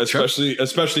 Mm-hmm.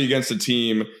 Especially against a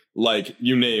team like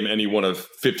you name any one of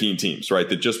 15 teams, right?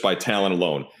 That just by talent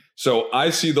alone. So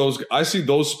I see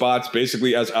those spots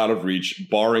basically as out of reach,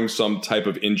 barring some type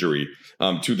of injury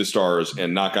to the Stars,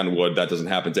 and knock on wood, that doesn't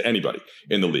happen to anybody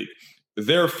in the league.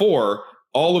 Therefore,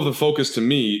 all of the focus to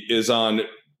me is on,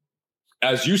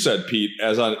 as you said, Pete,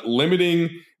 as on limiting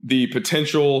the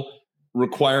potential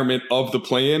requirement of the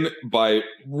play-in by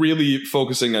really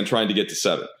focusing on trying to get to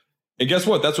 7. And guess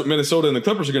what? That's what Minnesota and the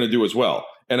Clippers are going to do as well.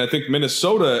 And I think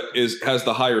Minnesota has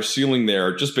the higher ceiling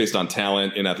there just based on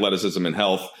talent and athleticism and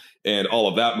health and all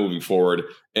of that moving forward.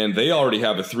 And they already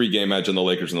have a 3-game edge on the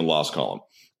Lakers in the loss column,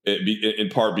 in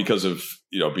part because of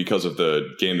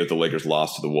the game that the Lakers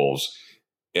lost to the Wolves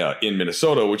in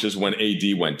Minnesota, which is when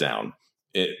AD went down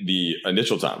the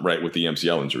initial time, right, with the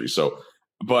MCL injury. So,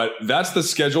 but that's the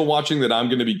schedule watching that I'm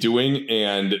going to be doing.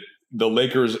 And the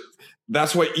Lakers,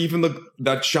 that's why even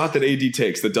that shot that AD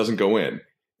takes that doesn't go in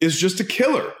is just a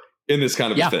killer in this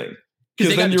kind of a thing.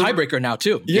 Because they got a tiebreaker now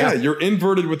too. Yeah, you're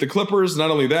inverted with the Clippers.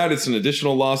 Not only that, it's an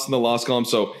additional loss in the loss column.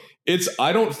 So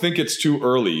I don't think it's too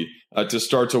early to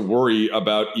start to worry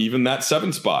about even that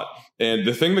 7 spot. And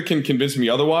the thing that can convince me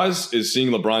otherwise is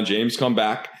seeing LeBron James come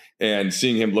back and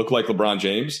seeing him look like LeBron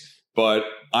James. But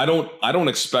I don't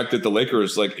expect that the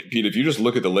Lakers, like Pete, if you just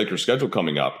look at the Lakers schedule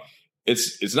coming up,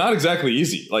 it's not exactly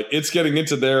easy. Like it's getting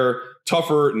into their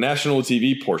tougher national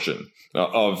TV portion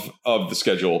of the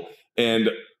schedule. And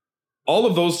all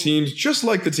of those teams, just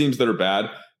like the teams that are bad,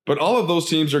 but all of those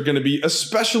teams are going to be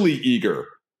especially eager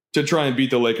to try and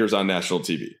beat the Lakers on national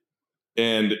TV.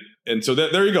 And so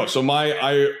there you go. So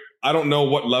I don't know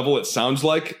what level it sounds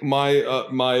like my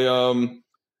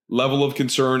level of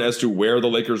concern as to where the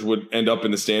Lakers would end up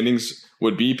in the standings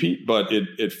would be, Pete, but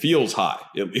it feels high,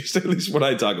 at least when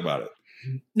I talk about it.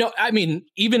 No, I mean,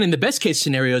 even in the best case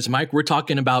scenarios, Mike, we're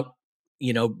talking about,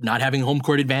 not having home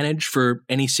court advantage for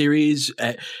any series.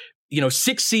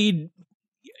 6 seed,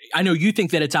 I know you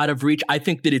think that it's out of reach. I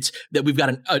think that we've got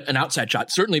an outside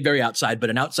shot, certainly very outside, but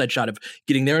an outside shot of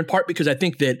getting there, in part because I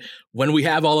think that when we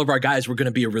have all of our guys, we're going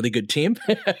to be a really good team.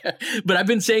 But I've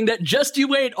been saying that just you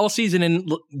wait all season,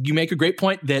 and you make a great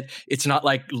point that it's not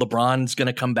like LeBron's going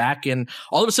to come back and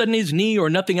all of a sudden his knee or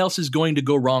nothing else is going to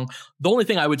go wrong. The only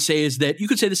thing I would say is that you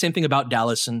could say the same thing about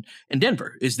Dallas and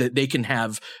Denver, is that they can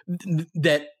have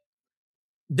that.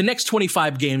 The next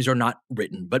 25 games are not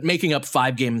written, but making up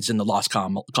 5 games in the loss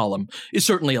column is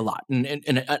certainly a lot and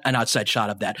an outside shot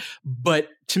of that. But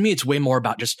to me, it's way more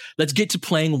about just let's get to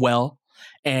playing well.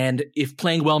 And if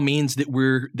playing well means that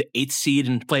we're the 8th seed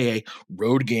and play a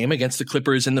road game against the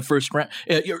Clippers in the first round,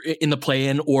 in the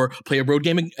play-in, or play a road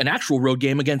game, an actual road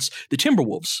game against the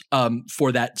Timberwolves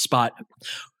for that spot.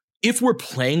 If we're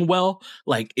playing well,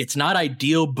 like, it's not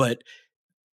ideal, but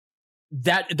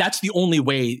that's the only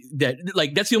way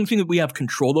that's the only thing that we have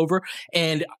control over.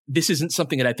 And this isn't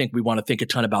something that I think we want to think a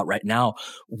ton about right now.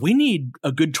 We need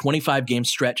a good 25 game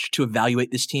stretch to evaluate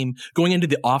this team going into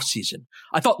the off season.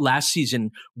 I thought last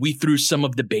season we threw some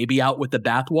of the baby out with the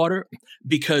bathwater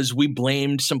because we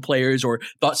blamed some players or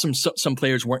thought some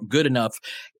players weren't good enough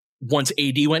once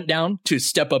AD went down to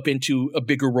step up into a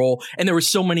bigger role. And there were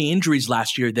so many injuries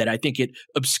last year that I think it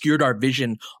obscured our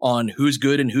vision on who's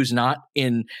good and who's not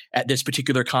at this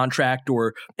particular contract,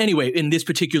 or anyway, in this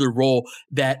particular role,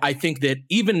 that I think that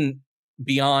even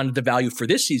beyond the value for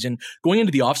this season, going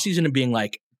into the offseason and being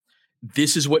like,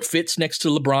 this is what fits next to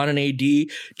LeBron and AD.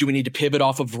 Do we need to pivot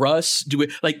off of Russ?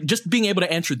 Just being able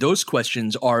to answer those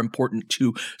questions are important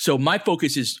too. So my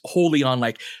focus is wholly on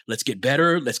let's get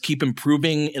better. Let's keep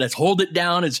improving. Let's hold it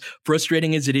down, as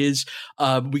frustrating as it is.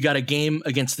 We got a game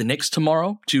against the Knicks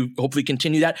tomorrow to hopefully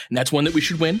continue that. And that's one that we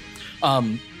should win.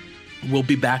 We'll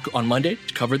be back on Monday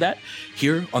to cover that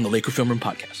here on the Laker Film Room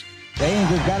Podcast.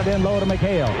 James has got it in low to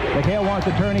McHale. McHale wants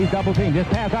to turn. He's double teamed. Just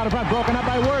pass out in front, broken up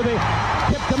by Worthy.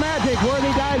 Tip to Magic.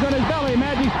 Worthy dies on his belly.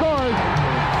 Magic scores.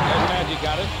 There's Magic,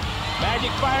 got it.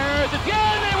 Magic fires. It's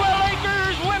good. They will.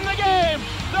 Lakers win the game.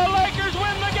 The Lakers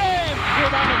win the game.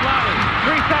 Rebound of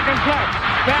Lonnie. 3 seconds left.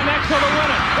 Van Exel to win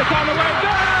it. It's on the way.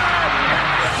 Good.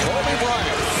 Kobe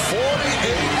Bryant,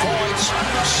 48 points,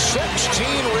 16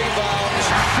 rebounds.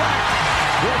 Shot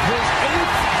with his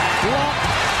 8th block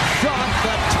shot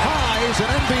that ties an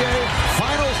NBA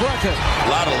Finals record. A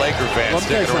lot of Laker fans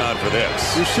sticking around for this.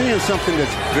 You're seeing something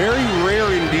that's very rare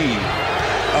indeed.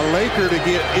 A Laker to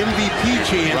get MVP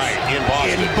chance in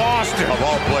Boston. Of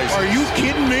all places. Are you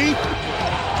kidding me?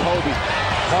 Kobe,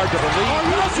 hard to believe. Are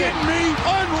you kidding me?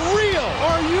 Unreal.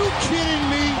 Are you kidding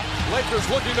me? Lakers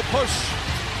looking to push.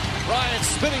 Bryant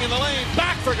spinning in the lane.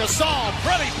 Back for Gasol.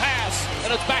 Pretty pass.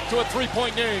 And it's back to a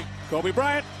 3-point game. Kobe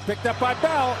Bryant picked up by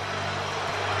Bell.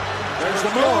 There's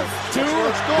the move. 2, 1.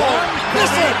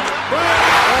 Miss it!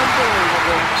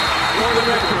 Unbelievable. For the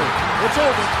victory. It's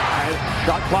over.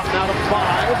 Shot clock now to 5.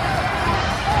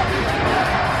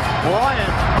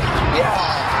 Bryant. Yes!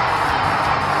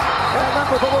 And that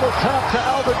was a little tap to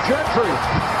Alvin Gentry.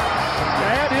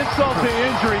 Add insult to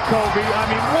injury, Kobe. I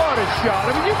mean, what a shot.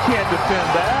 I mean, you can't defend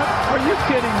that. Are you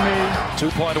kidding me?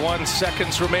 2.1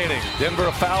 seconds remaining. Denver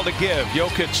a foul to give.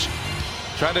 Jokic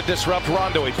trying to disrupt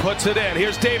Rondo. He puts it in.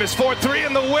 Here's Davis, 4-3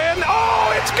 in the win.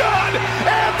 Oh, it's good!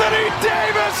 Anthony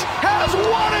Davis has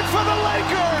won it for the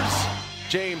Lakers!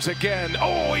 James again.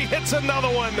 Oh, he hits another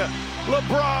one.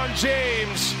 LeBron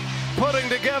James putting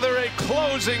together a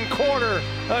closing quarter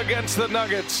against the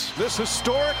Nuggets. This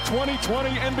historic 2020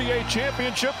 NBA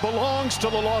championship belongs to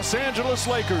the Los Angeles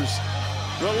Lakers.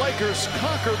 The Lakers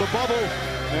conquer the bubble,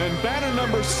 and banner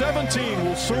number 17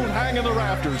 will soon hang in the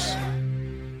rafters.